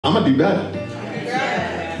I'm going to do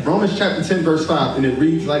better. Romans chapter 10, verse 5, and it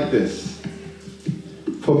reads like this.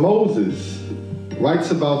 For Moses writes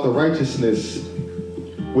about the righteousness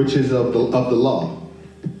which is of the law.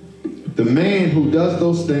 The man who does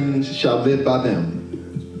those things shall live by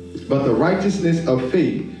them. But the righteousness of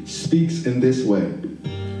faith speaks in this way.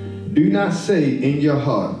 Do not say in your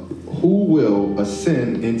heart, who will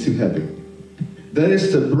ascend into heaven? That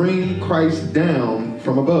is to bring Christ down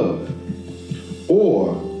from above.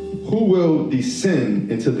 Or who will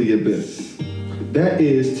descend into the abyss? That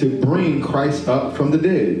is to bring Christ up from the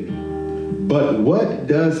dead. But what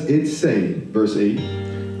does it say? Verse 8.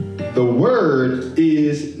 The word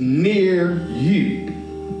is near you,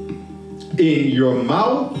 in your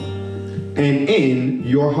mouth and in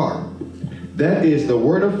your heart. That is the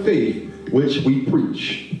word of faith which we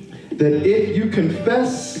preach. That if you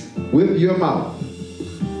confess with your mouth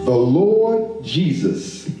the Lord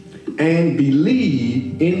Jesus and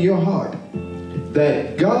believe in your heart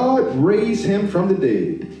that God raised him from the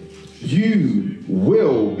dead, you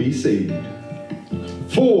will be saved.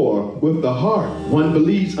 For with the heart one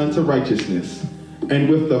believes unto righteousness, and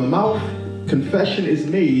with the mouth confession is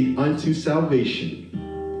made unto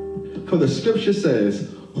salvation. For the scripture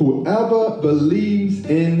says, whoever believes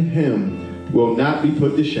in him will not be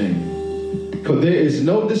put to shame. For there is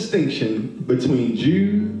no distinction between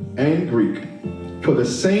Jew and Greek. For the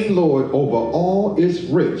same Lord over all is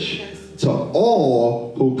rich to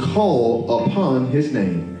all who call upon his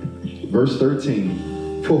name. Verse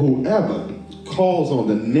 13. For whoever calls on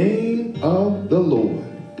the name of the Lord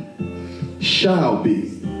shall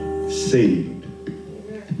be saved.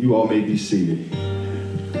 You all may be seated.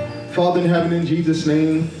 Father in heaven, in Jesus'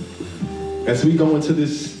 name, as we go into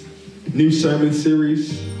this new sermon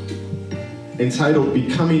series entitled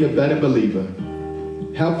Becoming a Better Believer,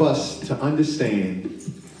 help us to understand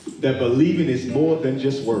that believing is more than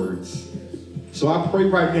just words. So I pray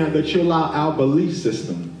right now that you allow our belief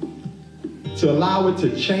system to allow it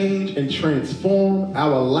to change and transform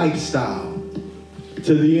our lifestyle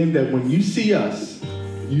to the end that when you see us,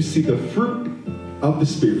 you see the fruit of the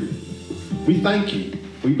Spirit. We thank you,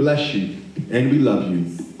 we bless you, and we love you.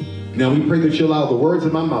 Now we pray that you allow the words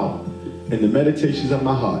of my mouth and the meditations of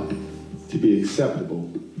my heart to be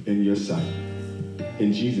acceptable in your sight.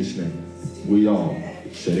 In Jesus' name, we all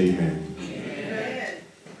said amen. Amen.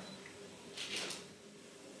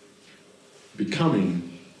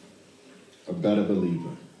 Becoming a better believer.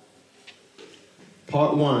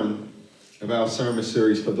 Part one of our sermon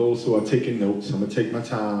series, for those who are taking notes, I'm going to take my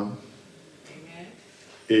time, amen,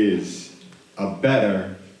 is a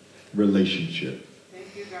better relationship.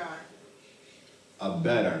 Thank you, God. A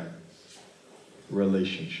better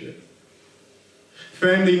relationship.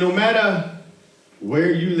 Family, no matter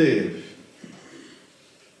where you live,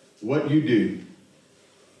 what you do,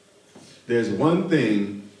 there's one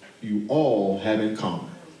thing you all have in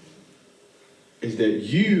common, is that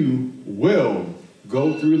you will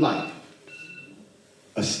go through life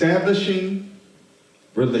establishing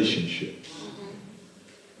relationships.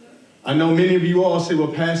 I know many of you all say,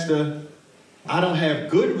 well, Pastor, I don't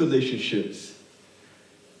have good relationships.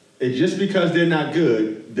 And just because they're not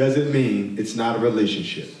good doesn't mean it's not a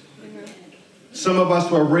relationship. Some of us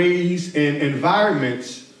were raised in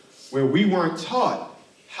environments where we weren't taught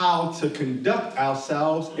how to conduct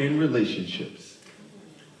ourselves in relationships.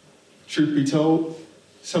 Truth be told,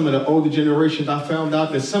 some of the older generations, I found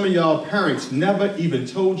out that some of y'all parents never even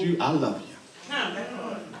told you, I love you,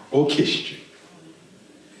 or kissed you.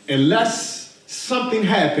 Unless something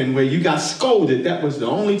happened where you got scolded, that was the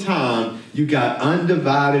only time you got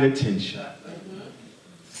undivided attention.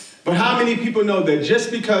 But how many people know that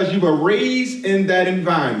just because you were raised in that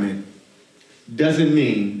environment doesn't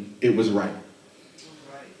mean it was right?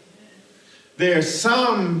 There are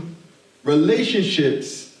some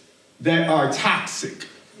relationships that are toxic.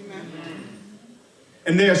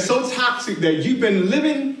 And they are so toxic that you've been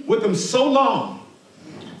living with them so long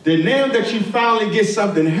that now that you finally get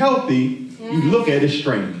something healthy, you look at it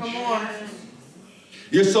strange. Come on.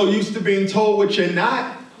 You're so used to being told what you're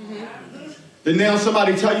not, that now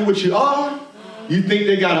somebody tell you what you are, you think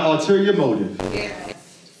they got an ulterior motive. Yeah.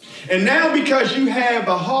 And now because you have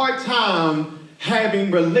a hard time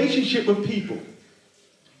having relationship with people,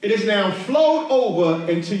 it is now flowed over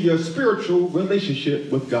into your spiritual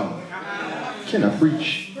relationship with God. Can I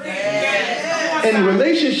preach? In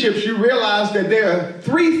relationships, you realize that there are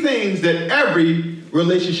three things that every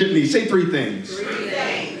relationship needs. Say three things. Three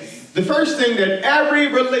things. The first thing that every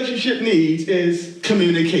relationship needs is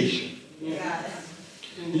communication.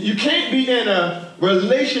 You can't be in a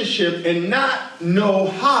relationship and not know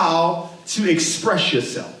how to express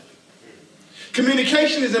yourself.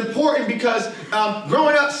 Communication is important because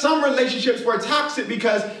growing up, some relationships were toxic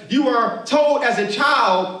because you were told as a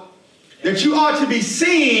child that you ought to be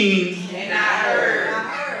seen And not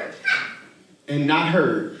heard. and not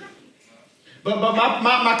heard. But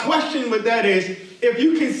my question with that is, if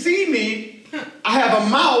you can see me, I have a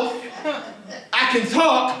mouth, I can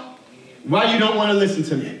talk, why you don't want to listen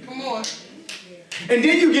to me? Come on. And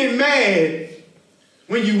then you get mad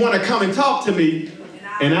when you want to come and talk to me,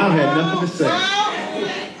 and I don't have nothing to say.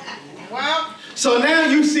 Well. So now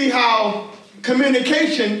you see how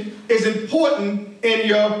communication is important in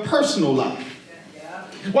your personal life.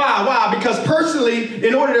 Why? Why? Because personally,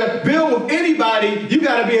 in order to build with anybody, you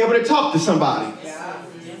got to be able to talk to somebody.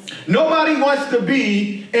 Nobody wants to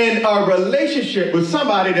be in a relationship with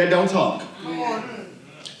somebody that don't talk.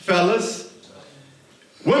 Fellas,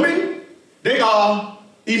 women, they are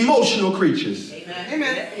emotional creatures.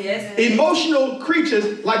 Amen. Yes. Emotional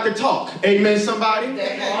creatures like to talk. Amen, somebody?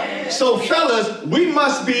 So fellas, we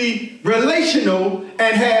must be relational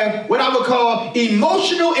and have what I would call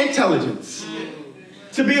emotional intelligence.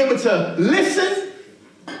 To be able to listen,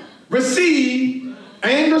 receive,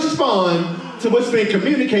 and respond to what's being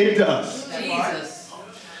communicated to us. Jesus.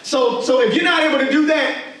 So if you're not able to do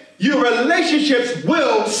that, your relationships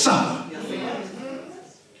will suffer.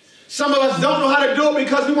 Some of us don't know how to do it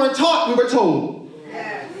because we weren't taught, we were told.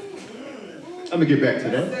 I'm going to get back to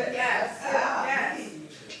that.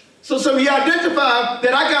 So we identify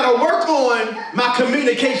that I got to work on my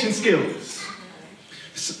communication skills.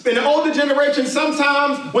 In the older generation,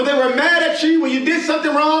 sometimes when they were mad at you, when you did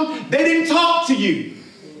something wrong, they didn't talk to you.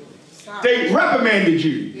 They reprimanded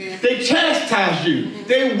you. They chastised you.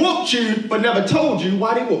 They whooped you, but never told you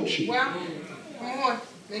why they whooped you. Well, come on.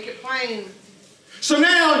 Make it plain. So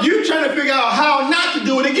now you're trying to figure out how not to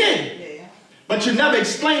do it again. But you never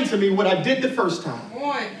explained to me what I did the first time. Come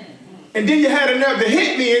on. And then you had a nerve to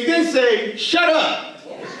hit me and then say, shut up,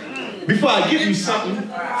 before I give you something.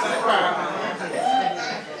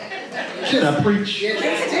 Should I preach?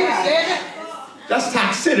 That's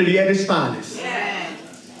toxicity at its finest.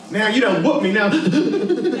 Now you done whoop me now.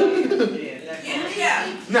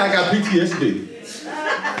 Now I got PTSD.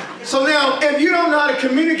 So now if you don't know how to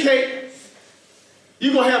communicate,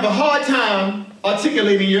 you're going to have a hard time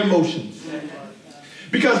articulating your emotions.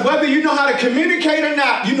 Because whether you know how to communicate or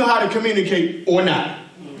not, you know how to communicate or not.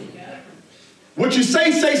 What you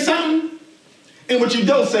say something, and what you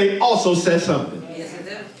don't say also says something. Yes, it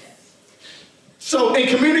does. So in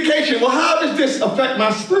communication, well, how does this affect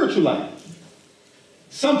my spiritual life?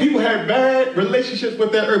 Some people have bad relationships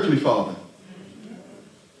with their earthly father.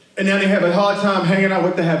 And now they have a hard time hanging out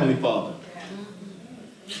with the heavenly Father.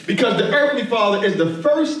 Because the earthly father is the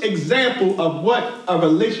first example of what a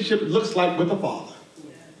relationship looks like with a father.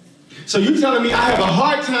 So you're telling me I have a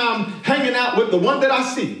hard time hanging out with the one that I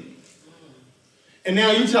see. And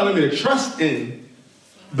now you're telling me to trust in,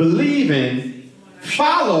 believe in,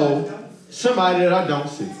 follow somebody that I don't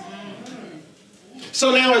see.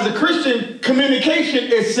 So now as a Christian, communication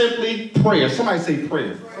is simply prayer. Somebody say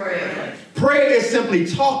prayer. Prayer. Prayer is simply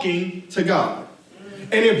talking to God.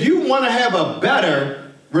 And if you want to have a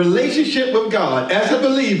better relationship with God as a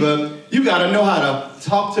believer, you got to know how to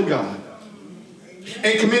talk to God.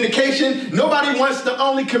 And communication, nobody wants to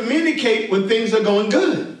only communicate when things are going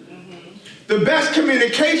good. The best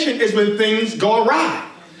communication is when things go awry.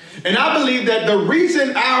 And I believe that the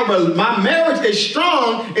reason my marriage is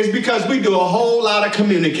strong is because we do a whole lot of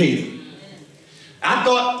communicating. I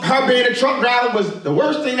thought her being a truck driver was the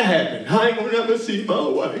worst thing that happened. I ain't gonna never see my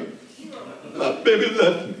wife. My baby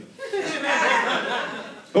left me.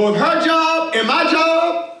 But with her job and my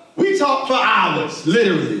job, we talk for hours,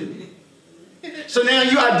 literally. So now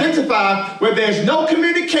you identify where there's no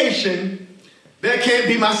communication, there can't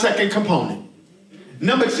be my second component.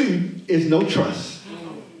 Number two is no trust.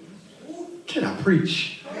 Can I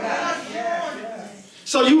preach?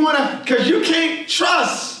 So you want to, because you can't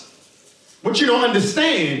trust what you don't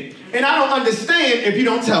understand. And I don't understand if you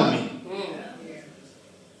don't tell me.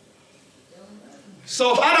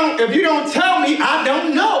 So if you don't tell me, I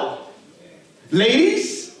don't know.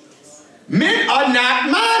 Ladies, men are not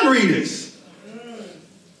mind readers.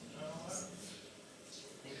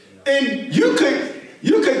 And you could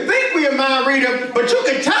think we're a mind reader, but you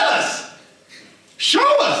could tell us,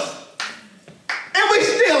 show us, and we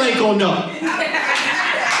still ain't gonna know.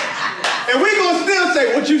 And we gonna still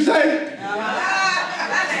say what you say.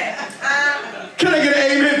 Can I get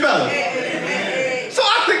an amen, fellas? So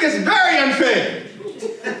I think it's very unfair.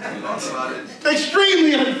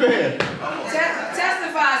 Extremely unfair.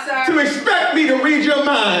 Testify, sir. To expect me to read your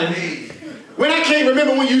mind when I can't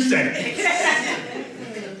remember when you said it.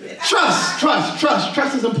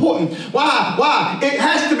 Trust is important. Why? It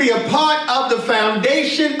has to be a part of the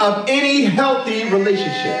foundation of any healthy relationship.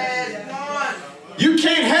 Yes, come on. You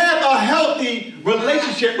can't have a healthy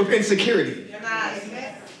relationship with insecurity.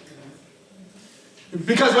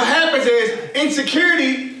 Because what happens is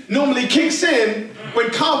insecurity normally kicks in when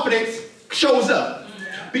confidence shows up.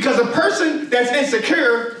 Because a person that's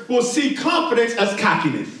insecure will see confidence as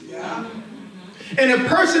cockiness. And a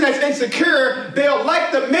person that's insecure, they'll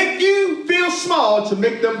like to make you feel small to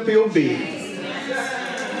make them feel big.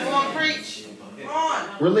 Come on, preach. Come on.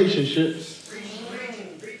 Relationships.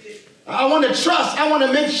 I want to trust. I want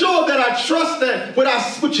to make sure that I trust that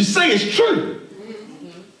what you say is true.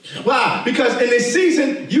 Why? Because in this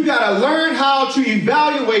season, you got to learn how to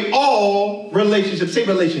evaluate all relationships. Say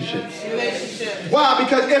relationships. Relationship. Why?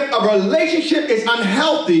 Because if a relationship is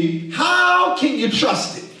unhealthy, how can you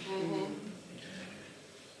trust it?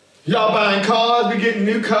 Y'all buying cars, we getting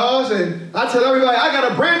new cars, and I tell everybody, I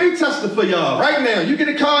got a brand new Tesla for y'all right now. You get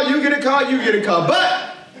a car, you get a car, you get a car.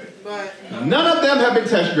 But none of them have been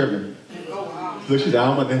test driven. Oh, wow. Look, she's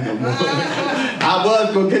out with them no more. I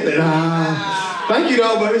was going to get that. Thank you,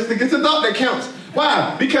 though, but it's the thought that counts.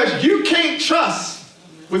 Why? Because you can't trust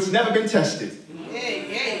what's never been tested.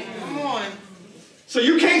 Hey, come on. So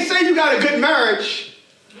you can't say you got a good marriage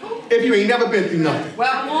if you ain't never been through nothing.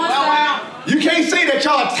 Wow. You can't say that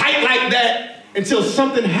y'all are tight like that until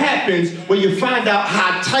something happens where you find out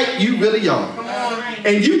how tight you really are. Come on.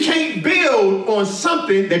 And you can't build on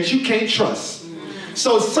something that you can't trust.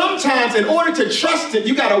 So sometimes in order to trust it,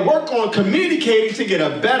 you got to work on communicating to get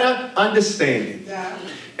a better understanding.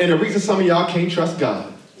 And the reason some of y'all can't trust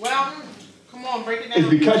God Well, come on, break it is down.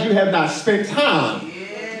 because you have not spent time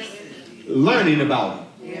learning about it.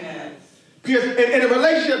 Because in a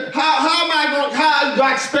relationship, how do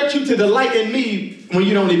I expect you to delight in me when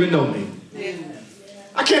you don't even know me?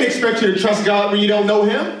 I can't expect you to trust God when you don't know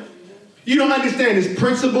him. You don't understand his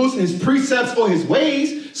principles, his precepts, or his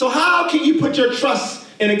ways. So how can you put your trust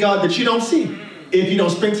in a God that you don't see if you don't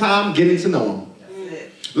spend time getting to know him?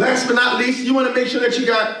 Last but not least, you want to make sure that you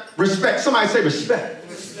got respect. Somebody say respect.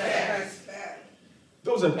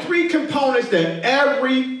 Those are three components that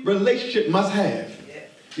every relationship must have.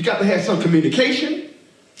 You got to have some communication,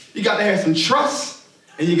 you got to have some trust,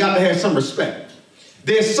 and you got to have some respect.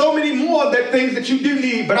 There's so many more things that you do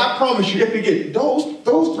need, but I promise you, if you get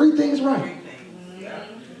those three things right,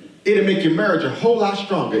 it'll make your marriage a whole lot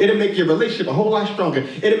stronger. It'll make your relationship a whole lot stronger.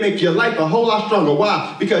 It'll make your life a whole lot stronger.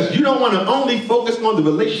 Why? Because you don't want to only focus on the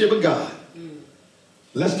relationship with God.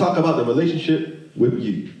 Let's talk about the relationship with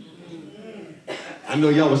you. I know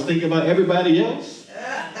y'all was thinking about everybody else.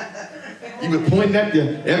 You were pointing at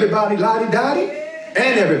everybody, lottie-dottie,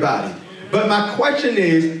 and everybody. But my question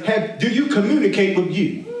is, do you communicate with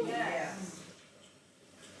you?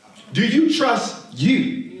 Do you trust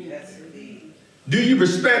you? Do you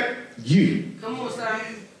respect you? Come on, sir.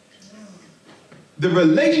 The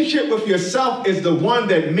relationship with yourself is the one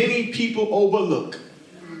that many people overlook.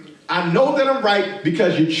 I know that I'm right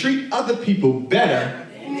because you treat other people better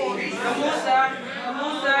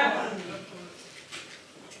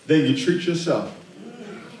than you treat yourself.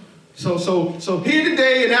 So here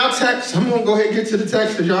today in our text, I'm gonna go ahead and get to the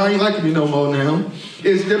text because y'all ain't liking me no more now,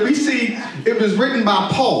 is that we see it was written by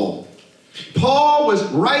Paul. Paul was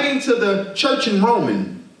writing to the church in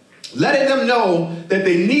Rome, letting them know that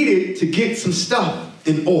they needed to get some stuff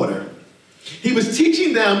in order. He was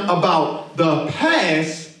teaching them about the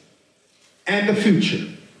past and the future.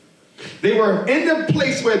 They were in the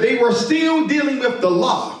place where they were still dealing with the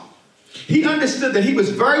law. He understood that he was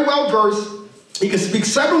very well versed. He could speak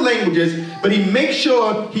several languages, but he made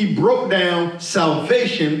sure he broke down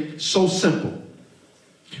salvation so simple.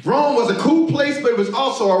 Rome was a cool place, but it was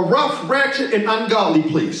also a rough, ratchet, and ungodly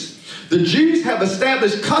place. The Jews have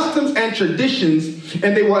established customs and traditions,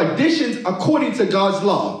 and they were additions according to God's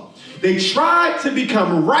law. They tried to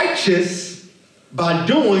become righteous by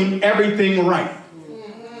doing everything right.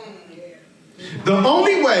 The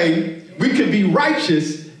only way we could be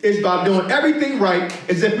righteous is by doing everything right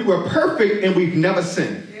as if we were perfect and we've never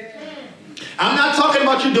sinned. I'm not talking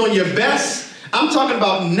about you doing your best. I'm talking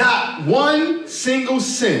about not one single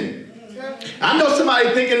sin. I know somebody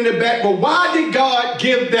thinking in the back, well, why did God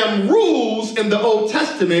give them rules in the Old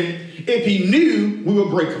Testament if he knew we would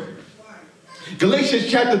break them? Galatians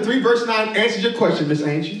chapter 3, verse 9 answers your question, Miss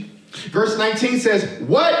Angie. Verse 19 says,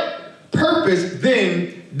 what purpose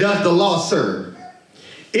then does the law serve?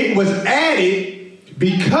 It was added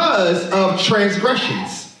because of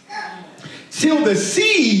transgressions, till the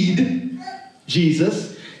seed,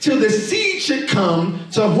 Jesus, till the seed should come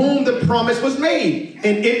to whom the promise was made.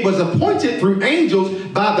 And it was appointed through angels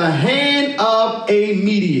by the hand of a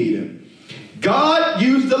mediator. God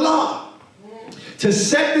used the law to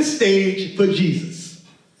set the stage for Jesus.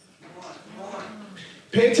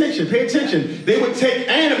 Pay attention, pay attention. They would take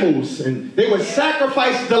animals and they would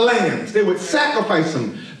sacrifice the lambs. They would sacrifice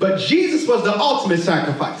them. But Jesus was the ultimate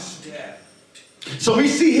sacrifice. So we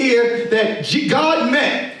see here that God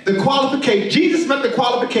met the qualification. Jesus met the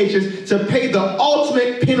qualifications to pay the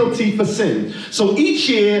ultimate penalty for sin. So each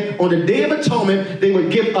year on the Day of Atonement, they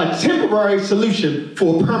would give a temporary solution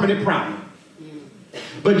for a permanent problem.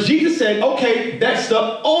 But Jesus said, okay, that's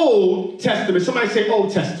the Old Testament. Somebody say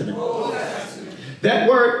Old Testament. Old Testament. That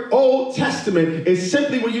word Old Testament is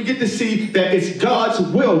simply when you get to see that it's God's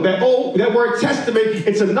will. That word Testament,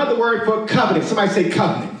 it's another word for covenant. Somebody say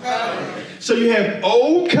covenant. Covenant. So you have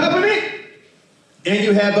Old Covenant and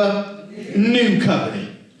you have a New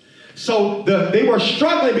Covenant. So they were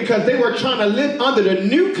struggling because they were trying to live under the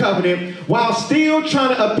New Covenant while still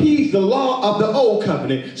trying to appease the law of the Old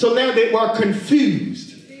Covenant. So now they were confused.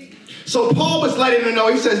 So Paul was letting them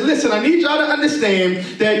know, he says, listen, I need y'all to understand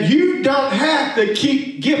that you don't have to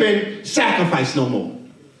keep giving sacrifice no more.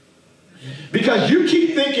 Because you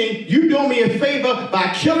keep thinking you do me a favor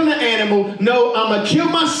by killing an animal. No, I'm going to kill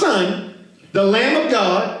my son, the Lamb of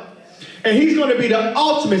God, and he's going to be the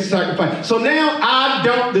ultimate sacrifice. So now I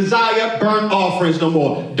don't desire burnt offerings no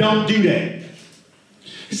more. Don't do that.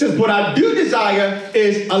 He says, what I do desire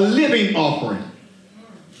is a living offering.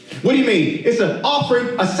 What do you mean? It's an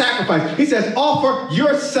offering, a sacrifice. He says, offer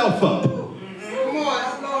yourself up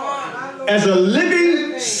as a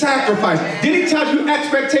living sacrifice. Then he tells you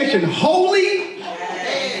expectation, holy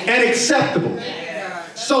and acceptable.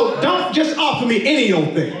 So don't just offer me any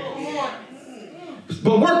old thing,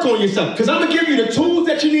 but work on yourself. Because I'm going to give you the tools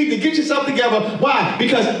that you need to get yourself together. Why?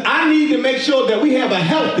 Because I need to make sure that we have a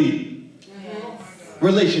healthy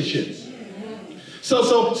relationship.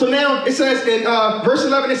 So now it says in verse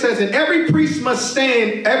 11, it says, and every priest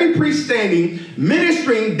standing,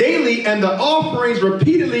 ministering daily and the offerings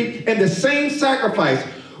repeatedly in the same sacrifice,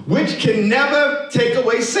 which can never take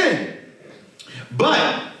away sin.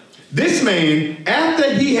 But this man,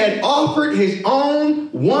 after he had offered his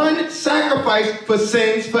own one sacrifice for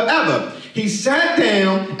sins forever, he sat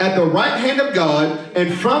down at the right hand of God,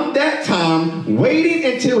 and from that time, waiting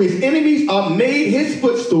until his enemies are made his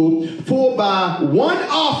footstool, for by one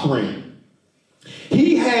offering,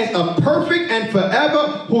 he has a perfect and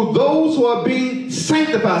forever who those who are being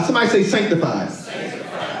sanctified. Somebody say sanctified.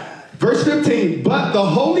 Sanctified. Verse 15, but the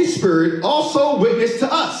Holy Spirit also witnessed to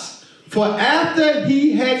us. For after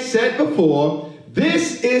he had said before,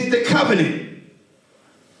 this is the covenant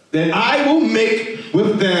that I will make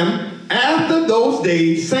with them after those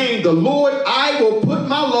days, saying, the Lord, I will put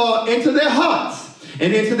my law into their hearts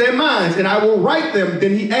and into their minds, and I will write them.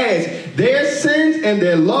 Then he adds, their sins and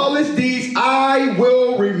their lawless deeds I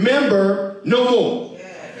will remember no more.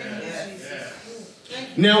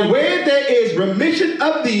 Now where there is remission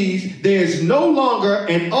of these, there is no longer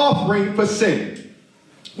an offering for sin.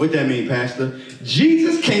 What that mean, Pastor?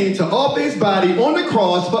 Jesus came to offer his body on the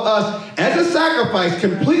cross for us as a sacrifice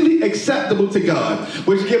completely acceptable to God,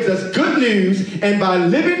 which gives us good news. And by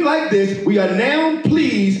living like this, we are now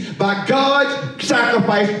pleased by God's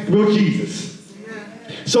sacrifice through Jesus.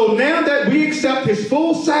 So now that we accept his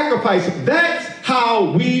full sacrifice, that's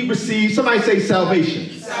how we receive, somebody say salvation.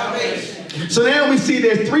 Salvation. So now we see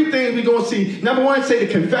there's three things we're going to see. Number one, say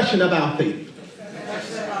the confession of our faith.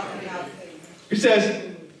 He says,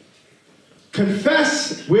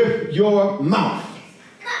 confess with your mouth.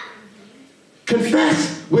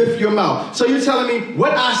 Confess with your mouth. So you're telling me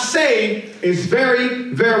what I say is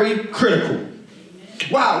very, very critical.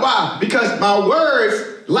 Why? Why? Because my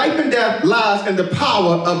words, life and death, lies in the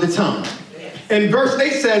power of the tongue. And verse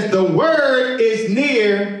 8 says, the word is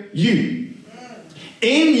near you,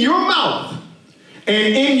 in your mouth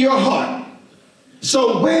and in your heart.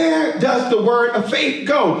 So where does the word of faith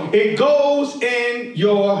go? It goes in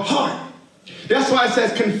your heart. That's why it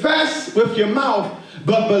says confess with your mouth,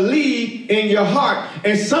 but believe in your heart.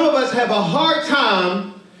 And some of us have a hard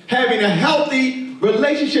time having a healthy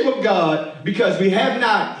relationship with God because we have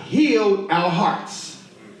not healed our hearts.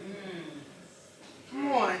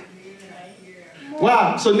 Come on.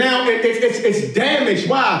 Wow. So now it's damaged.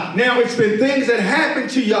 Why? Now it's been things that happened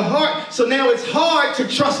to your heart. So now it's hard to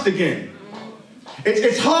trust again.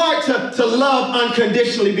 It's hard to love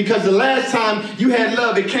unconditionally because the last time you had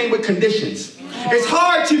love, it came with conditions. It's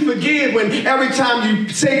hard to forgive when every time you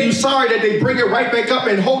say you're sorry that they bring it right back up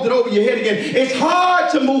and hold it over your head again. It's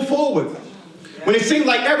hard to move forward. When it seems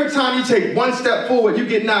like every time you take one step forward, you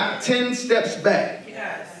get knocked 10 steps back.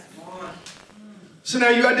 Yes. So now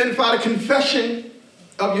you identify the confession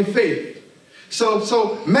of your faith.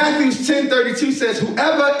 So Matthew 10:32 says,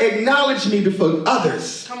 whoever acknowledged me before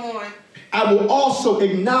others, Come on. I will also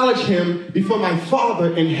acknowledge him before my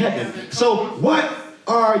Father in heaven. So what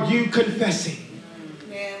are you confessing?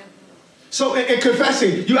 Yeah. So in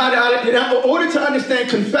confessing, in order to understand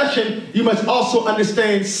confession, you must also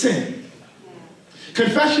understand sin.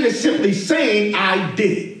 Confession is simply saying, I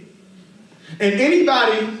did it. And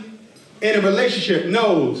anybody in a relationship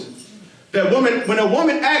knows that when a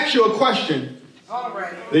woman asks you a question, All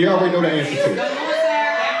right. they already know the answer to it.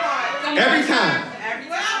 Every time.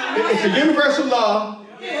 It's a universal law.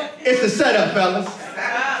 It's a setup, fellas.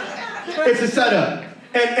 It's a setup.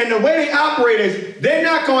 And the way they operate is they're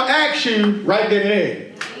not going to ask you right then and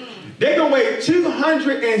there. They're going to wait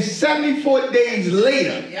 274 days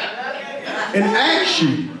later and ask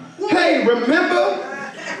you, hey, remember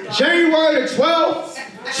January the 12th,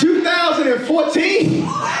 2014?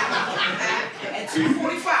 At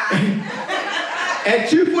 2:45. At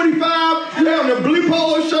 2:45, you have a blue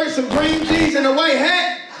polo shirt, some green jeans, and a white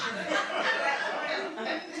hat.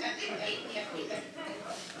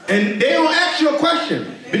 And they don't ask you a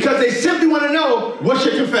question because they simply want to know, what's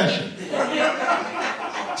your confession?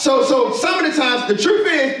 So some of the times, the truth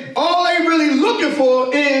is, all they really looking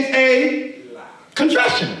for is a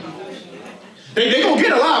confession. They gonna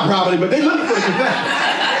get a lie probably, but they looking for the confession.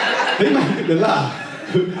 They might get the lie.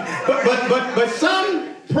 But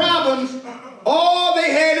some problems, all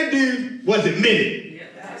they had to do was admit it.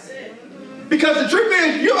 Because the truth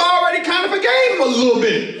is, you already kind of forgave them a little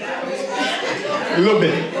bit. A little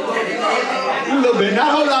bit. A little bit. Not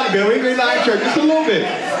a whole lot of it. We ain't lying in church. Just a little bit.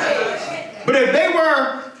 But if they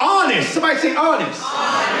were honest, somebody say honest,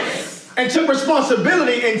 and took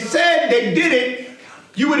responsibility and said they did it,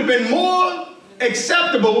 you would have been more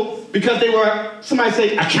acceptable because they were, somebody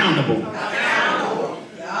say, accountable.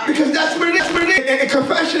 Because that's what it is. And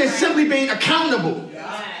confession is simply being accountable.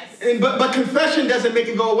 But confession doesn't make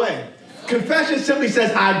it go away. Confession simply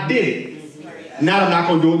says, I did it. Now I'm not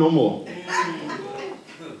going to do it no more.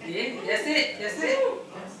 Yeah, that's it. That's it.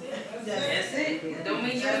 That's it. It don't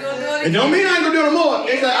mean you ain't gonna do it. It don't mean I ain't going to do it no more.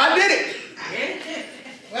 It's like, I did it. Yeah.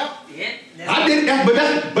 Well, Yeah. I did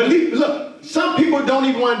it. But look, some people don't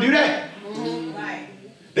even want to do that.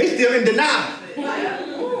 They still in denial.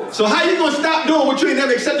 So how you going to stop doing what you ain't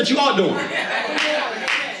never accepted you are doing?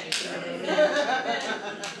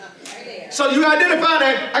 So you identify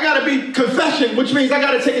that I got to be confession, which means I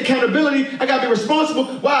got to take accountability. I got to be responsible.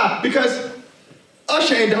 Why? Because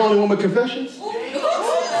Usher ain't the only one with confessions.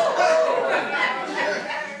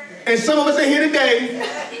 And some of us are here today.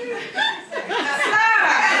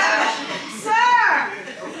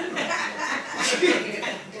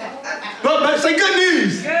 But say good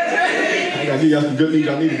news. I got to give y'all some good news.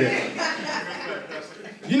 Y'all needed that.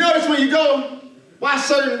 You notice when you go watch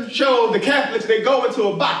certain shows, the Catholics, they go into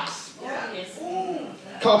a box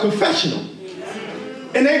called confessional.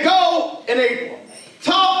 And they go and they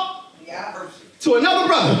talk to another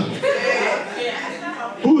brother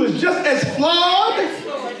who is just as flawed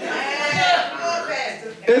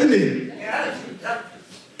as me.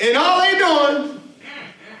 And all they doing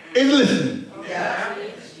is listening,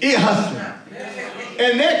 ear hustling.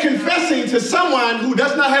 And they're confessing to someone who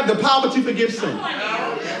does not have the power to forgive sin.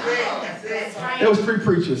 There was 3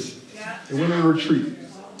 preachers. They went on a retreat.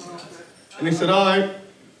 And they said, all right,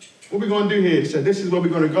 what we going to do here? He said, this is where we're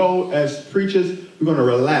going to go as preachers. We're going to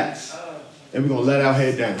relax. And we're going to let our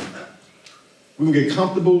head down. We're going to get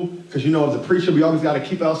comfortable. Because, you know, as a preacher, we always got to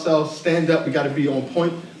keep ourselves, stand up. We got to be on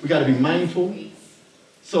point. We got to be mindful.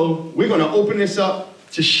 So we're going to open this up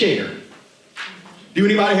to share. Do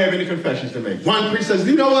anybody have any confessions to make? One priest says,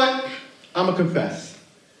 you know what? I'm going to confess.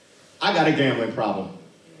 I got a gambling problem.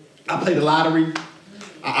 I play the lottery.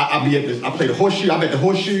 I play the horseshoe. I bet the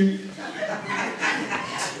horseshoe.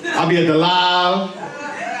 I'll be at the Live.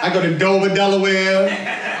 I go to Dover, Delaware.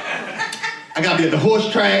 I got to be at the horse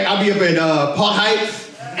track. I'll be up at Park Heights,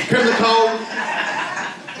 Pimlico.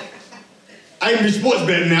 I even do sports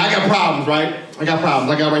betting now. I got problems, right? I got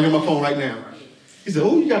problems. I got right here on my phone right now. He said,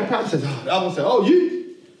 oh, you got a problem? I said, oh. The other one said, oh,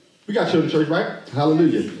 you? We got children church, right?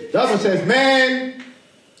 Hallelujah. The other one says, man,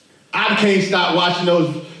 I can't stop watching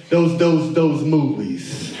those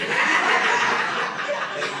movies.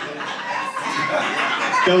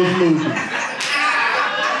 Those movies.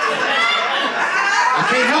 I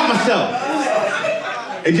can't help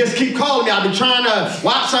myself. They just keep calling me. I've been trying to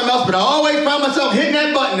watch something else, but I always find myself hitting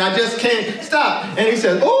that button. I just can't stop. And he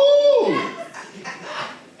says, ooh.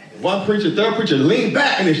 One preacher, third preacher leaned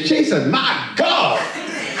back in his chair and said, my God.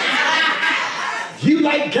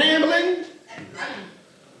 like gambling.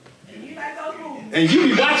 You like those movies. And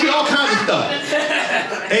you be watching all kinds of stuff.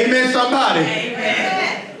 Amen, somebody.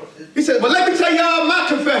 Amen. He said, well, let me tell y'all my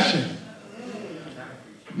confession.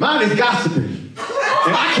 Mine is gossiping.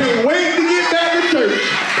 And I can't wait to get back to church.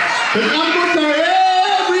 Because I'm going to tell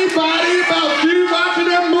everybody about you watching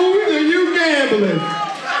them movies and you gambling.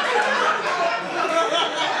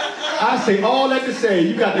 I say all that to say,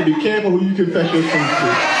 you got to be careful who you confess your sins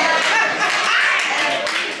to.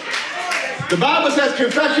 The Bible says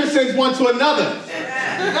confess your sins one to another.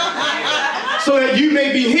 So that you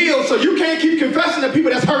may be healed. So you can't keep confessing to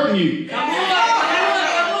people that's hurting you. Come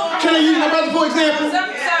on. Can I use my brother for example?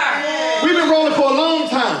 We've been rolling for a long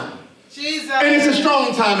time. Jesus. And it's a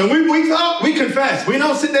strong time. And we talk, we confess. We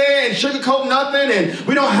don't sit there and sugarcoat nothing, and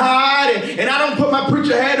we don't hide, and I don't put my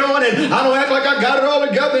preacher hat on, and I don't act like I got it all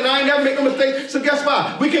together, and I ain't never make no mistake. So guess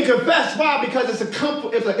why? We can confess. Why? Because it's a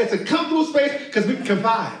comfortable space, because we can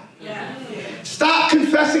confide. Yeah. Stop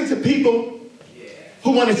confessing to people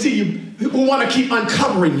who want to see you, who want to keep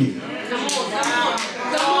uncovering you. Come on.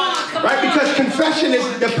 Right? Because confession is,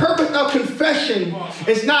 the purpose of confession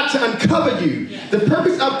is not to uncover you. The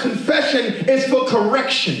purpose of confession is for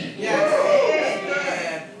correction.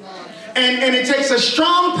 And it takes a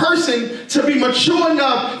strong person to be mature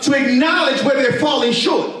enough to acknowledge where they're falling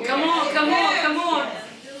short. Come on.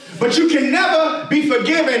 But you can never be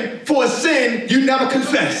forgiven for a sin you never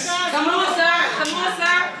confess. Come on, sir.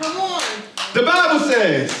 Come on. The Bible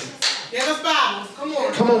says, Get us Bibles. Come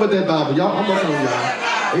on. come on with that Bible. Y'all, I'm working on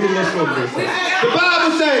y'all. Let's slow this. The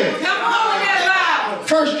Bible says, Come on with that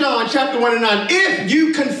Bible. 1 John chapter 1 and 9, if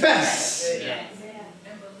you confess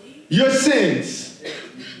your sins,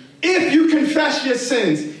 if you confess your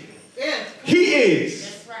sins, he is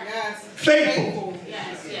faithful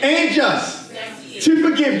and just to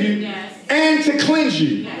forgive you and to cleanse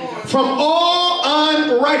you from all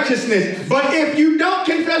unrighteousness. But if you don't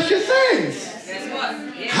confess your sins,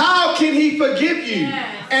 how can he forgive you?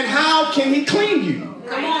 And how can he clean you?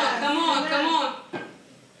 Come on.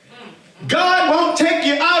 God won't take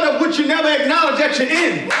you out of what you never acknowledge that you're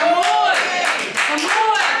in. Come on.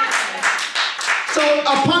 So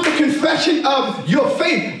upon the confession of your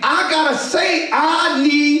faith, I gotta say I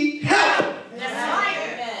need help.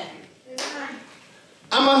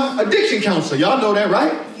 I'm an addiction counselor. Y'all know that,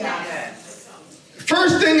 right?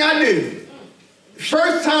 First thing I do,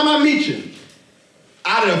 first time I meet you,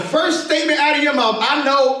 out of the first statement out of your mouth, I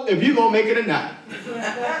know if you're gonna make it or not.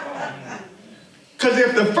 Because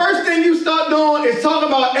if the first thing you start doing is talking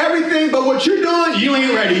about everything but what you're doing, you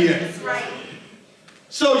ain't ready yet.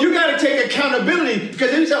 So you got to take accountability,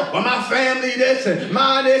 because you say, well, my family this and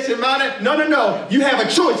my this and my that. No. You have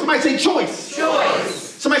a choice. Somebody say choice.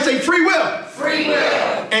 Somebody say free will.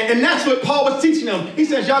 And that's what Paul was teaching them. He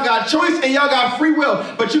says y'all got choice and y'all got free will.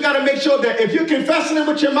 But you got to make sure that if you're confessing it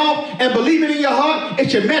with your mouth and believing in your heart,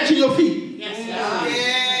 it should match in your feet.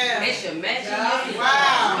 It should match in your feet.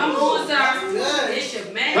 Wow. Come on, sir. It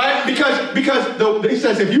should match. Right? Because he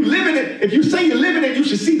says if you live in it, if you say you live in it, you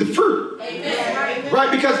should see the fruit. Amen.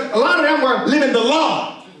 Right? Because a lot of them were living the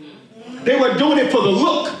law. They were doing it for the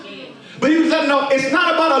look. But he was letting them know it's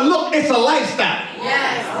not about a look, it's a lifestyle.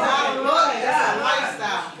 Yes. Not a look, it's a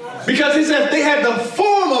lifestyle. Because he says they had the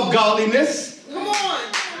form of godliness, Come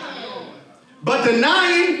on. but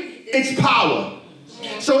denying its power.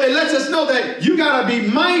 So it lets us know that you got to be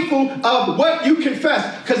mindful of what you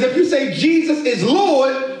confess. Because if you say Jesus is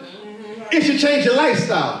Lord, it should change your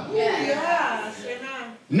lifestyle. Yes.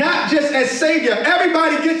 Not just as Savior.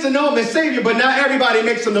 Everybody gets to know him as Savior, but not everybody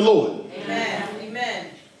makes him the Lord. Amen.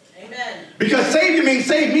 Because Savior means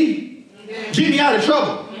save me. Get me out of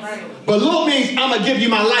trouble. But Lord means I'm going to give you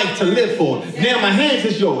my life to live for. Now my hands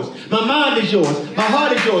is yours. My mind is yours. My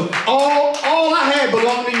heart is yours. All I have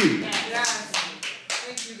belong to you.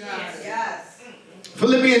 Thank you, God. Yes.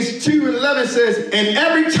 Philippians 2:11 says, and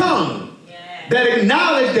every tongue that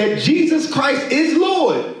acknowledge that Jesus Christ is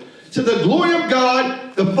Lord, to the glory of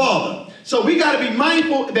God the Father. So we got to be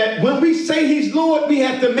mindful that when we say he's Lord, we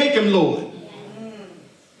have to make him Lord.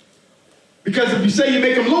 Because if you say you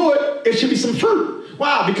make him Lord, it should be some fruit.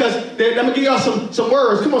 Why? Because I'm going to give y'all some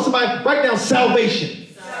words. Come on, somebody, write down salvation.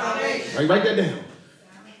 Write that down.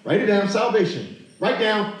 Write it down, salvation. Write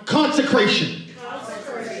down consecration.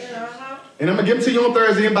 And I'm going to give them to you on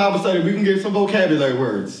Thursday in Bible study. We can get some vocabulary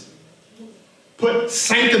words. Put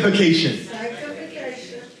sanctification.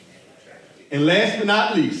 And last but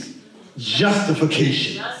not least,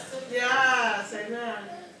 justification. Yes. Amen.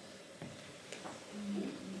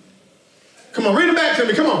 Come on, read it back to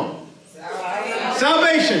me. Come on.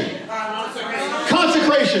 Salvation.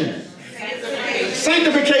 Consecration.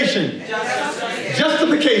 Sanctification.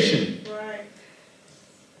 Justification. Right.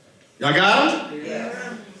 Y'all got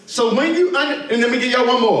them? So when you, and let me give y'all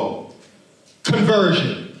one more.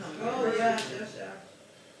 Conversion. Oh, yeah.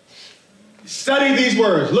 Study these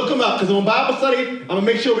words. Look them up. Because on Bible study, I'm going to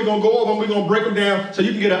make sure we're going to go over them. We're going to break them down so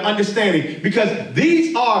you can get an understanding. Because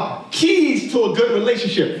these are keys to a good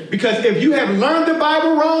relationship. Because if you have learned the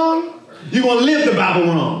Bible wrong, you're going to live the Bible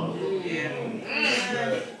wrong.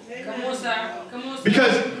 Come on, sir. Come on, sir.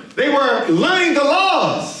 Because they were learning the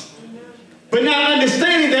laws, but not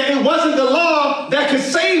understanding that it wasn't the law that could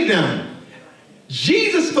save them.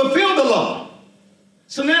 Jesus fulfilled the law.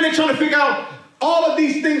 So now they're trying to figure out all of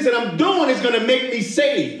these things that I'm doing is going to make me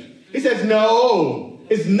saved. He says, no,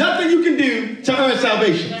 it's nothing you can do to earn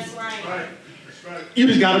salvation. That's right. You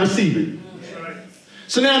just got to receive it.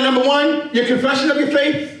 So now, number one, your confession of your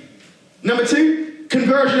faith. Number two,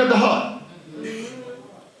 conversion of the heart.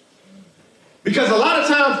 Because a lot of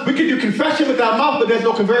times we can do confession with our mouth, but there's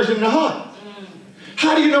no conversion in the heart.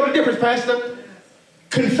 How do you know the difference, Pastor?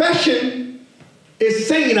 Confession is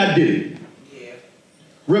saying I did it.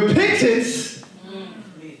 Repentance,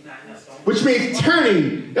 which means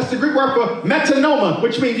turning. That's the Greek word for metanoma,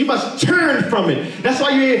 which means you must turn from it. That's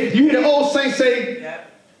why you hear the old saints say,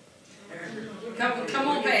 Come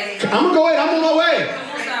on, Pastor. I'm going to go ahead, I'm on my way. Come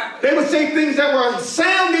on, sir. They would say things that were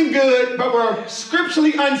sounding good, but were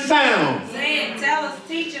scripturally unsound. Say it. Tell us,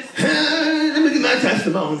 teach us. Let me get my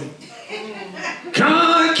testimony.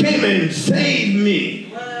 God came and saved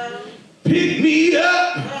me. Picked me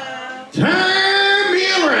up. Turned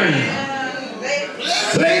me around.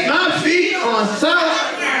 Placed my feet on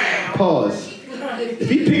solid. Pause. If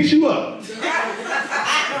he picks you up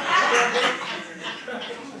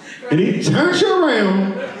and he turns you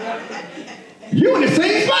around, you in the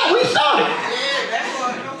same spot we started.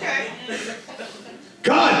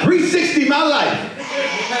 God 360 my life.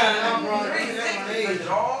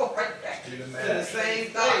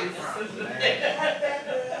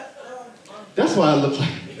 That's why I look like.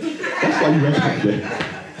 That's why you act like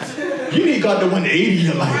that. You need God to 180 in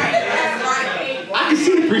your life. I can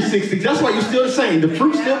see the 360. That's why you're still the same. The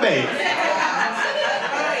fruit's still bad.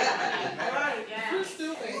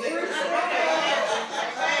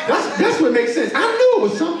 That's what makes sense. I knew it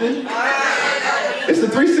was something. It's the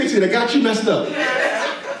 360 that got you messed up.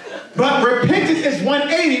 But repentance is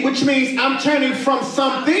 180, which means I'm turning from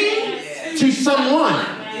something to someone.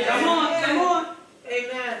 Come on, come on.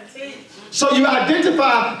 Amen. So you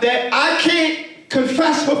identify that I can't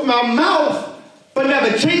confess with my mouth, but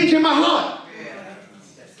never change in my heart.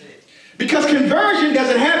 Because conversion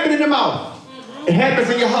doesn't happen in the mouth. It happens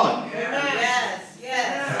in your heart.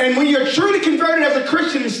 And when you're truly converted as a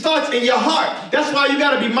Christian, it starts in your heart. That's why you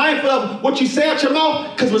got to be mindful of what you say out your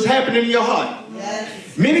mouth, because what's happening in your heart.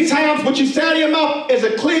 Many times what you say out of your mouth is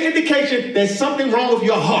a clear indication there's something wrong with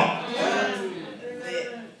your heart.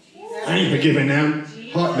 I ain't forgiving them.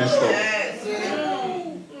 Heart messed up.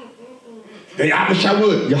 I wish I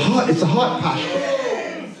would. Your heart, it's a heart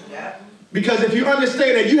posture. Because if you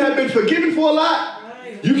understand that you have been forgiven for a lot,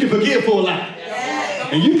 you can forgive for a lot.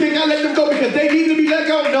 And you think I let them go because they need to be let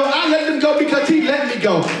go? No, I let them go because he let me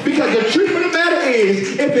go. Because the truth of the matter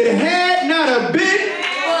is, if it had not have been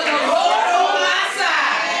For the Lord on my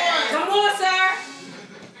side. Come on, sir.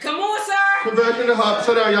 Come on, sir. conversion of the heart.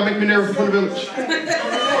 Sit down, y'all make me nervous for the village.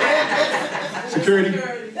 Security.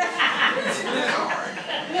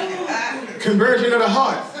 Conversion of the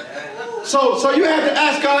heart. So you have to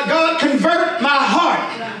ask God, God, convert my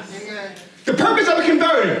heart. The purpose of a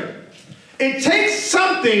converter, it takes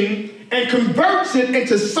something and converts it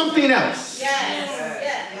into something else.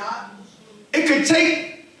 It could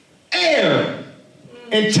take air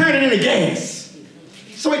and turn it into gas.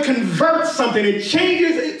 So it converts something. It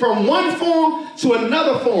changes it from one form to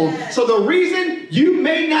another form. So the reason you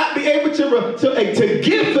may not be able to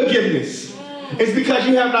give forgiveness is because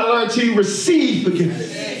you have not learned to receive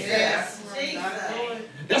forgiveness.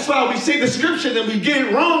 That's why we say the scripture and we get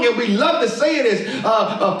it wrong and we love to say it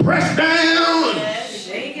as pressed down,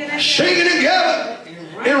 shaken together,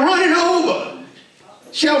 and running over.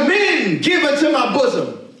 Shall men give unto my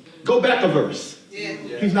bosom? Go back a verse.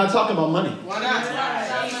 He's not talking about money.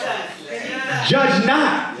 Judge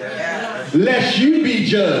not, lest you be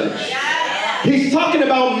judged. He's talking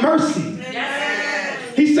about mercy.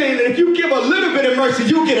 He's saying that if you give a little bit of mercy,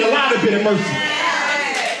 you'll get a lot of bit of mercy.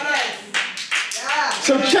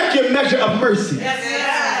 So check your measure of mercy.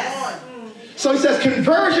 So he says,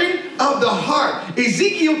 conversion of the heart.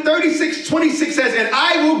 Ezekiel 36:26 says, and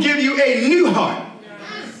I will give you a new heart.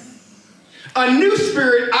 A new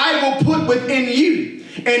spirit I will put within you.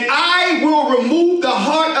 And I will remove the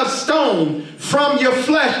heart of stone from your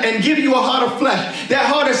flesh and give you a heart of flesh. That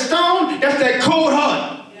heart of stone, that's that cold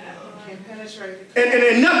heart.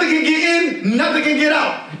 And nothing can get in, nothing can get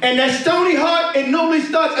out. And that stony heart, it normally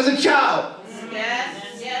starts as a child. Yes.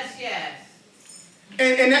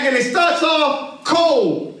 And it starts off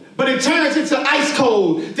cold, but it turns into ice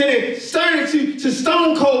cold. Then it turns into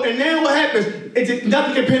stone cold, and then what happens?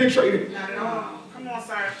 Nothing can penetrate it. Not at all. Come on,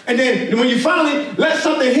 sir. And then when you finally let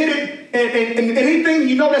something hit it, and anything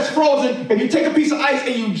you know that's frozen, if you take a piece of ice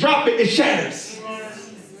and you drop it, it shatters.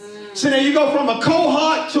 So then you go from a cold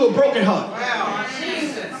heart to a broken heart. Wow,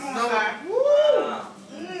 Jesus. Come on, sir.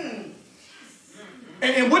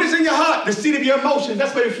 And what is in your heart? The seat of your emotions.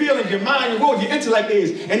 That's where your feelings, your mind, your will, your intellect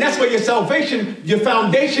is. And that's where your salvation, your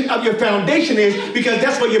foundation of your foundation is, because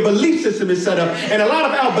that's where your belief system is set up. And a lot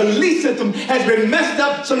of our belief system has been messed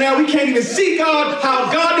up, so now we can't even see God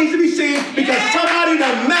how God needs to be seen, because somebody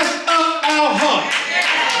done messed up our heart.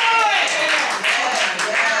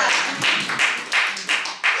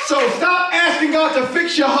 So stop asking God to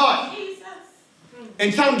fix your heart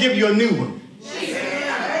and tell him to give you a new one.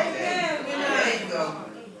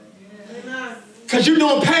 Because you're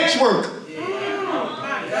doing patchwork.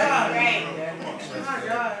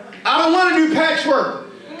 I don't want to do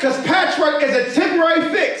patchwork, because patchwork is a temporary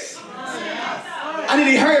fix. I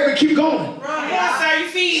need to hurry up and keep going.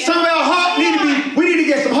 Some of our heart we need to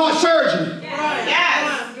get some heart surgery.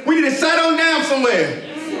 We need to settle down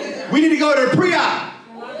somewhere. We need to go to the pre-op.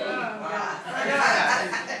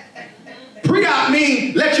 Pre-op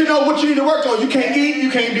means let you know what you need to work on. You can't eat,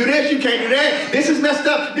 you can't do this, you can't do that. This is messed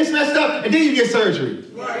up, this messed up, and then you get surgery.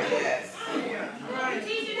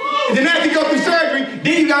 And then after you go through surgery,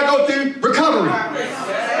 then you got to go through recovery.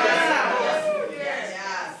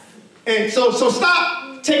 And so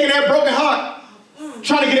stop taking that broken heart,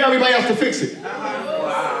 trying to get everybody else to fix it.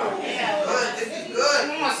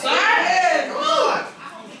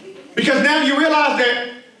 Because now you realize that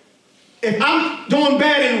if I'm doing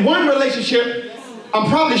bad in one relationship, I'm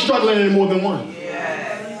probably struggling in more than one.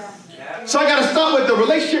 So I got to start with the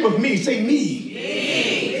relationship with me. Say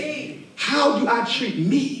me. How do I treat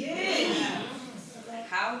me?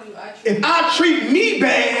 If I treat me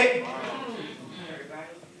bad,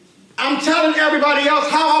 I'm telling everybody else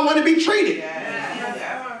how I want to be treated.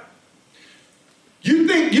 You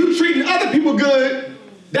think you treating other people good,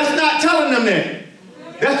 that's not telling them that.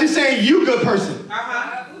 That's just saying you a good person.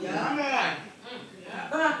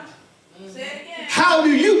 How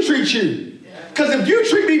do you treat you? Because if you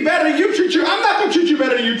treat me better than you treat you, I'm not going to treat you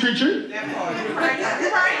better than you treat you.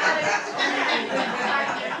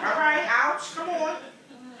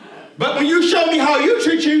 But when you show me how you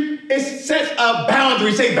treat you, it sets a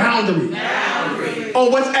boundary. Say boundary. Boundary.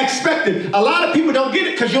 On what's expected. A lot of people don't get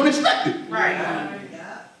it because you don't expect it. Right.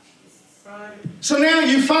 So now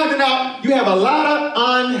you're finding out you have a lot of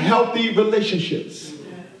unhealthy relationships.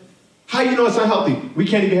 How you know it's unhealthy? We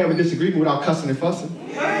can't even have a disagreement without cussing and fussing.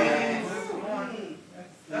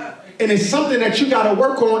 And it's something that you got to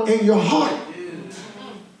work on in your heart.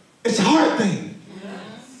 It's a hard thing.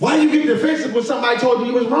 Why you get defensive when somebody told you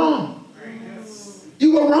you was wrong?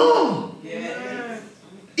 You were wrong.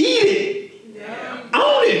 Eat it.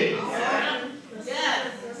 Own it.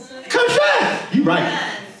 Confess. You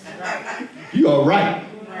right. You are right.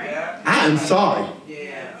 I am sorry.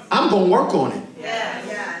 I'm going to work on it.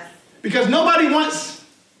 Because nobody wants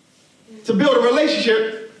to build a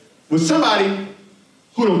relationship with somebody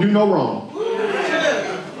who don't do no wrong.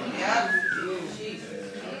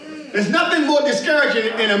 There's nothing more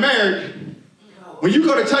discouraging in a marriage when you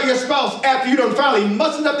go to tell your spouse after you done finally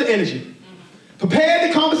mustered up the energy, prepared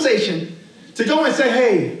the conversation to go and say,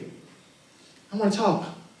 hey, I want to talk.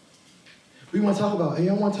 What do you want to talk about? Hey,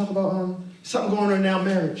 I want to talk about something going on in our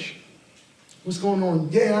marriage. What's going on?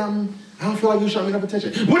 Yeah, I don't feel like you're showing me enough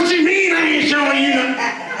attention. What you mean I ain't showing you enough?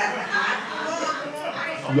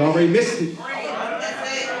 You already missed it.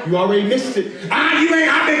 You already missed it.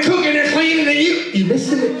 I've been cooking and cleaning and you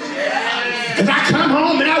missing it. Because I come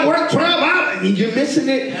home and I work 12 hours and you're missing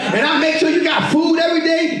it. And I make sure you got food every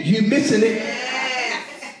day, you're missing it.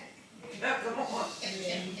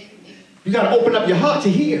 You got to open up your heart to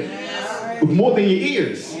hear with more than your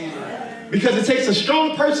ears. Because it takes a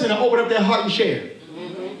strong person to open up their heart and share.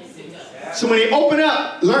 So when they open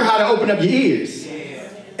up, learn how to open up your ears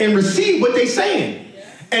and receive what they're saying.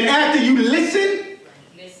 And after you listen,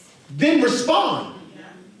 then respond.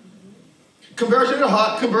 Conversion of the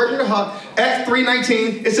heart, conversion of the heart. Acts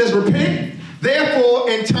 3:19, it says, repent, therefore,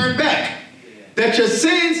 and turn back, that your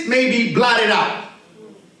sins may be blotted out.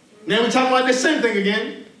 Now we're talking about the sin thing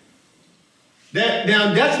again.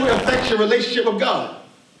 Now that's what affects your relationship with God.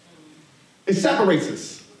 It separates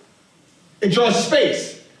us. It draws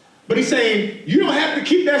space. But he's saying, you don't have to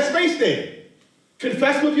keep that space there.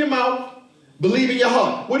 Confess with your mouth, believe in your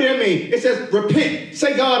heart. What do that mean? It says, repent.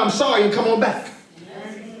 Say, God, I'm sorry, and come on back.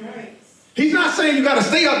 He's not saying you got to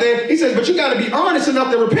stay up there. He says, but you got to be honest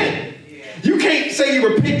enough to repent. You can't say you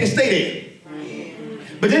repent and stay there.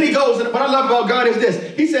 But then he goes, and what I love about God is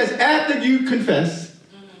this. He says, after you confess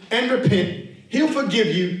and repent, he'll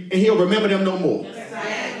forgive you and he'll remember them no more.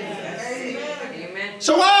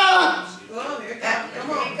 So why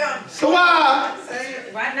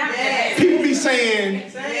people be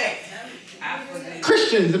saying,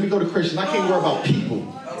 Christians, let me go to Christians. I can't worry about people.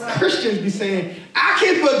 Christians be saying, I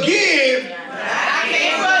can forgive.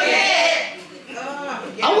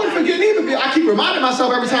 I wouldn't forget either. I keep reminding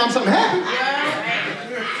myself every time something happens.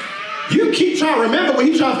 You keep trying to remember what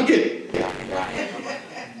he's trying to forget.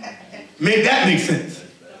 Make that make sense.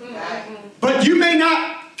 But you may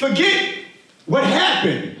not forget what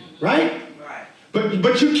happened, right?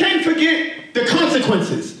 But you can't forget the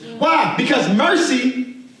consequences. Why? Because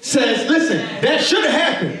mercy says, listen, that should have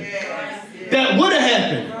happened. That would have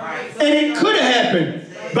happened. And it could have happened.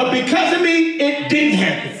 But because of me, it didn't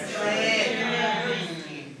happen.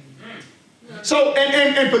 So,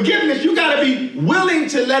 and forgiveness, you got to be willing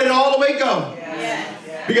to let it all the way go.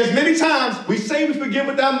 Because many times we say we forgive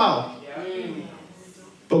with our mouth,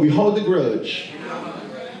 but we hold the grudge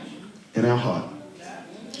in our heart.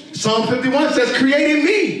 Psalm 51 says, create in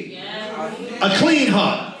me a clean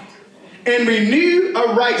heart and renew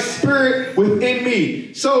a right spirit within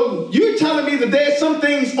me. So you're telling me that there's some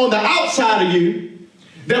things on the outside of you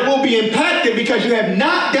that will be impacted because you have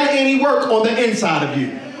not done any work on the inside of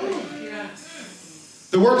you.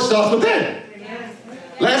 The work starts within.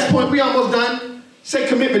 Last point, we almost done. Say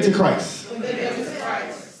commitment to Christ.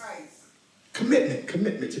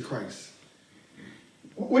 Commitment to Christ.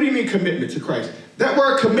 What do you mean commitment to Christ? That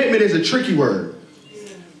word commitment is a tricky word.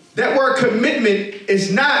 That word commitment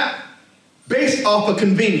is not based off of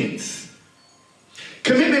convenience.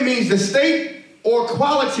 Commitment means the state or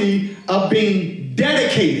quality of being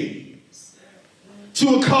dedicated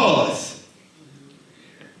to a cause,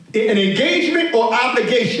 an engagement or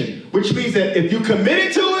obligation, which means that if you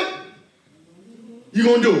committed to it, you're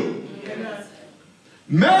going to do it.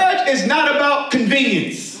 Marriage is not about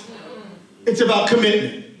convenience. It's about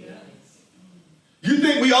commitment. You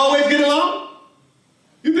think we always get along?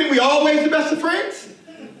 You think we always the best of friends?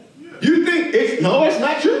 You think it's, no, it's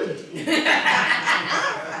not true.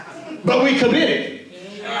 But we committed.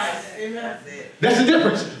 That's the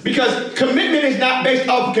difference. Because commitment is not based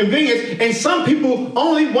off of convenience, and some people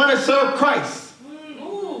only want to serve Christ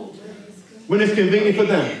when it's convenient for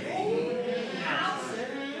them.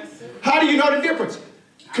 How do you know the difference?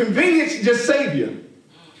 Convenience just save you.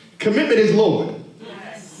 Commitment is Lord.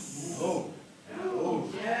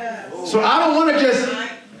 So I don't want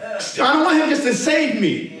him just to save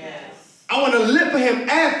me. I want to live for him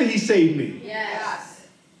after he saved me.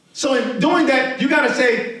 So in doing that, you got to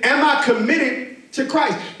say, am I committed to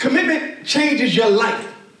Christ? Commitment changes your life.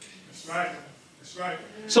 That's right. That's right.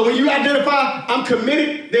 So when you identify, I'm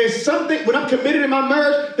committed, there's something, when I'm committed in my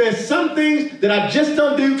marriage, there's some things that I just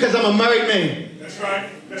don't do because I'm a married man. That's right.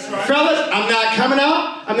 That's right. Fellas, I'm not coming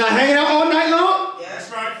out. I'm not hanging out all night long.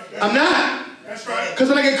 That's right. I'm not. That's right. Because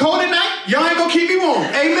when I get cold at night, y'all ain't going to keep me warm.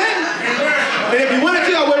 Amen? And if you wanted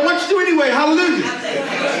to, I wouldn't want you to anyway. Hallelujah.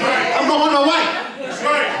 I'm going to want my wife. That's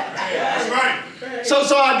right. That's right.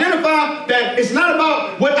 So identify that it's not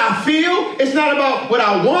about what I feel, it's not about what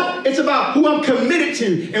I want, it's about who I'm committed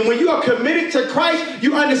to. And when you are committed to Christ,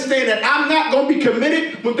 you understand that I'm not going to be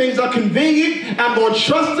committed when things are convenient. I'm going to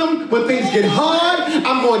trust him when things get hard.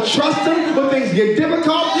 I'm going to trust him when things get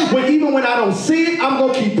difficult. Even when I don't see it, I'm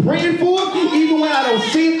going to keep praying for it. Even when I don't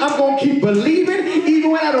see it, I'm going to keep believing.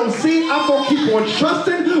 Even when I don't see it, I'm going to keep on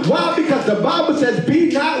trusting. Why? Because the Bible says,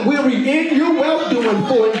 be not weary in your well-doing,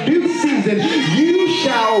 for in due season you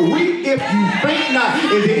shall reap if you faint not.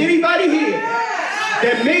 Is there anybody here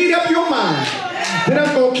that made up your mind that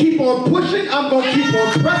I'm going to keep on pushing, I'm going to keep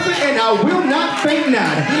on pressing, and I will not faint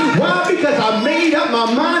not? Why? Because I made up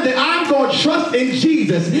my mind that I'm going to trust in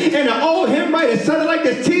Jesus. And the old hymn writer said it like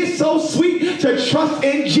this: "'Tis so sweet to trust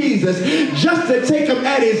in Jesus, just to take him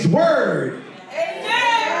at his word."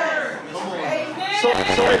 So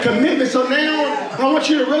a commitment. So now I want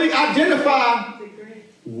you to really identify,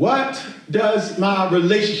 what does my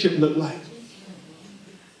relationship look like?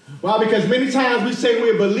 Why? Because many times we say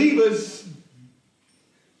we're believers,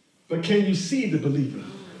 but can you see the believer?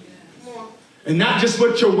 And not just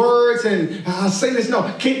with your words and I'll say this. No,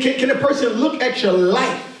 can a person look at your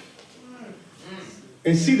life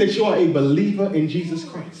and see that you are a believer in Jesus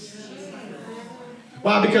Christ?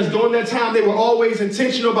 Why? Because during that time, they were always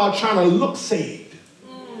intentional about trying to look saved.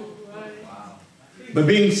 But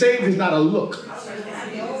being saved is not a look.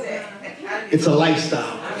 It's a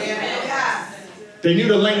lifestyle. They knew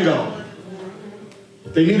the lingo.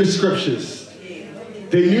 They knew the scriptures.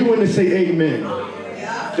 They knew when to say amen.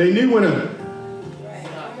 They knew when to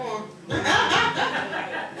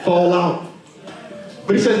fall out.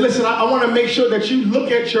 But he says, listen, I want to make sure that you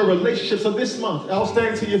look at your relationship. So this month, I'll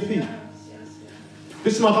stand to your feet.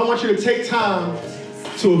 This month, I want you to take time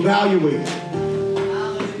to evaluate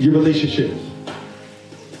your relationship.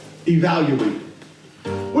 Evaluate.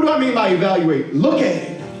 What do I mean by evaluate? Look at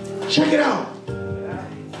it. Check it out.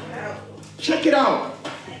 Check it out.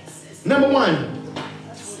 Number one,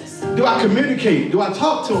 do I communicate? Do I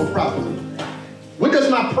talk to him properly? What does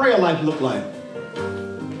my prayer life look like?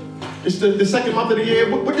 It's the second month of the year.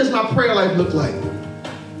 What does my prayer life look like?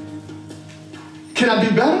 Can I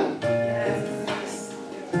do better?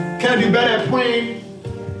 Can I do better at praying?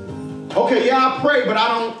 Okay, yeah, I pray, but I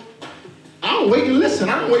don't wait and listen.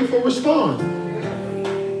 I don't wait for a response.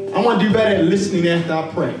 I want to do better at listening after I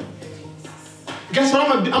pray. Guess what?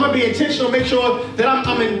 I'm gonna be intentional, make sure that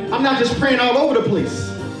I'm not just praying all over the place.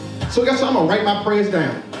 So guess what? I'm gonna write my prayers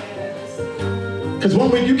down. Because one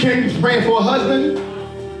week you can't be praying for a husband.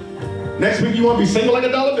 Next week you want to be single like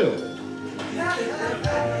a dollar bill.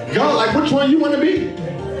 God, like which one you want to be?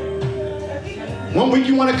 One week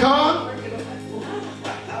you want a car.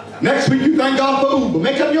 Next week you thank God for Uber.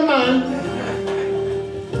 Make up your mind.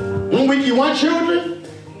 One week you want children.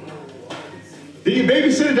 Then you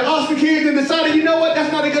babysitted the Austin kids and decided, you know what,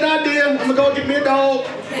 that's not a good idea. I'm going to go get me a dog.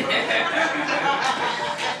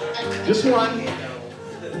 Just one.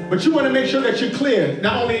 But you want to make sure that you're clear,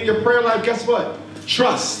 not only in your prayer life, guess what?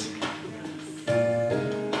 Trust.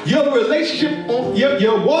 Your relationship,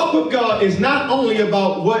 your walk with God is not only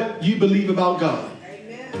about what you believe about God.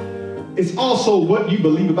 Amen. It's also what you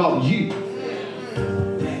believe about you.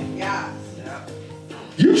 Yeah.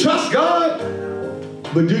 You trust God,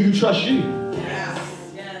 but do you trust you? Yes.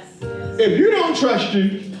 Yes. If you don't trust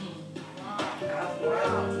you,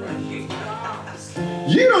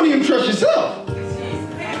 you don't even trust yourself.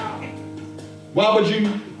 Why would you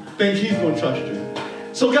think he's going to trust you?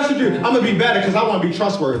 So guess what, dude? I'm going to be better because I want to be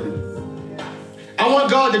trustworthy. I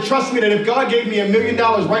want God to trust me that if God gave me $1 million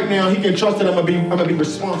right now, he can trust that I'm going to be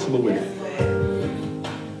responsible with it.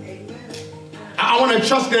 I want to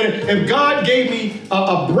trust that if God gave me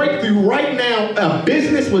a breakthrough right now, a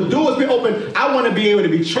business with doors be open, I want to be able to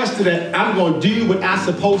be trusted that I'm going to do what I'm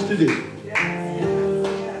supposed to do.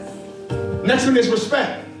 Next one is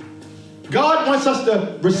respect. God wants us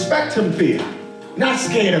to respect him fear, not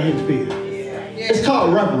scared of him fear. It's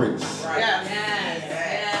called reverence.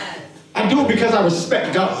 I do it because I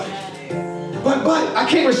respect God. But I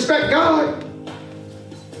can't respect God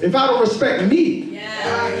if I don't respect me.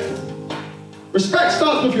 Respect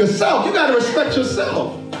starts with yourself. You got to respect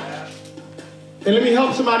yourself. And let me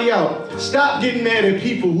help somebody out. Stop getting mad at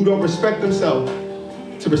people who don't respect themselves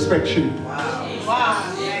to respect you.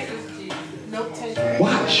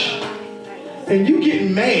 Watch. And you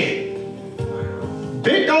getting mad,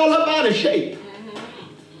 bent all up out of shape.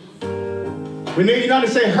 When they United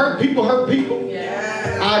say hurt people,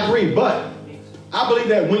 I agree. But I believe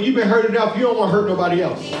that when you've been hurt enough, you don't want to hurt nobody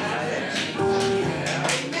else.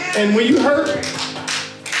 And when you hurt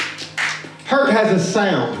has a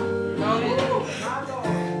sound.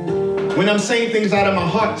 When I'm saying things out of my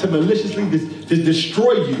heart to maliciously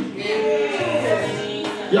destroy you,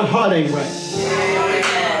 your heart ain't right.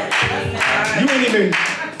 You ain't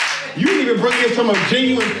even bring it from a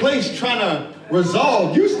genuine place trying to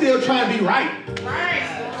resolve. You still trying to be right. Come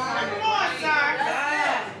on, sir.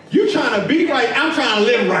 You trying to be right. I'm trying to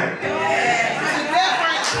live right.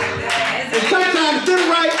 And sometimes living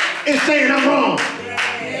right is saying I'm wrong.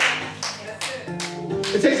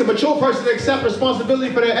 It takes a mature person to accept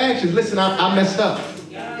responsibility for their actions. Listen, I messed up.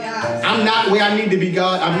 I'm not where I need to be,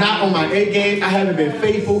 God. I'm not on my A game. I haven't been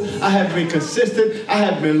faithful. I haven't been consistent. I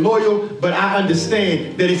haven't been loyal. But I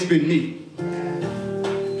understand that it's been me.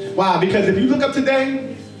 Why? Because if you look up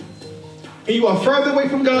today and you are further away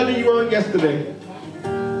from God than you were yesterday,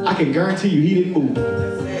 I can guarantee you he didn't move.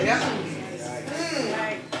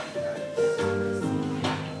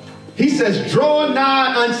 He says, draw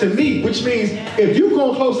nigh unto me, which means if you're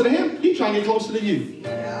going closer to him, he's trying to get closer to you.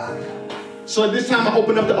 So at this time, I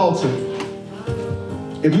open up the altar.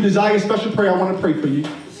 If you desire a special prayer, I want to pray for you.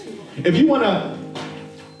 If you want to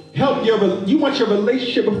help you want your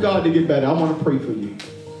relationship with God to get better, I want to pray for you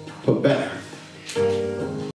for better.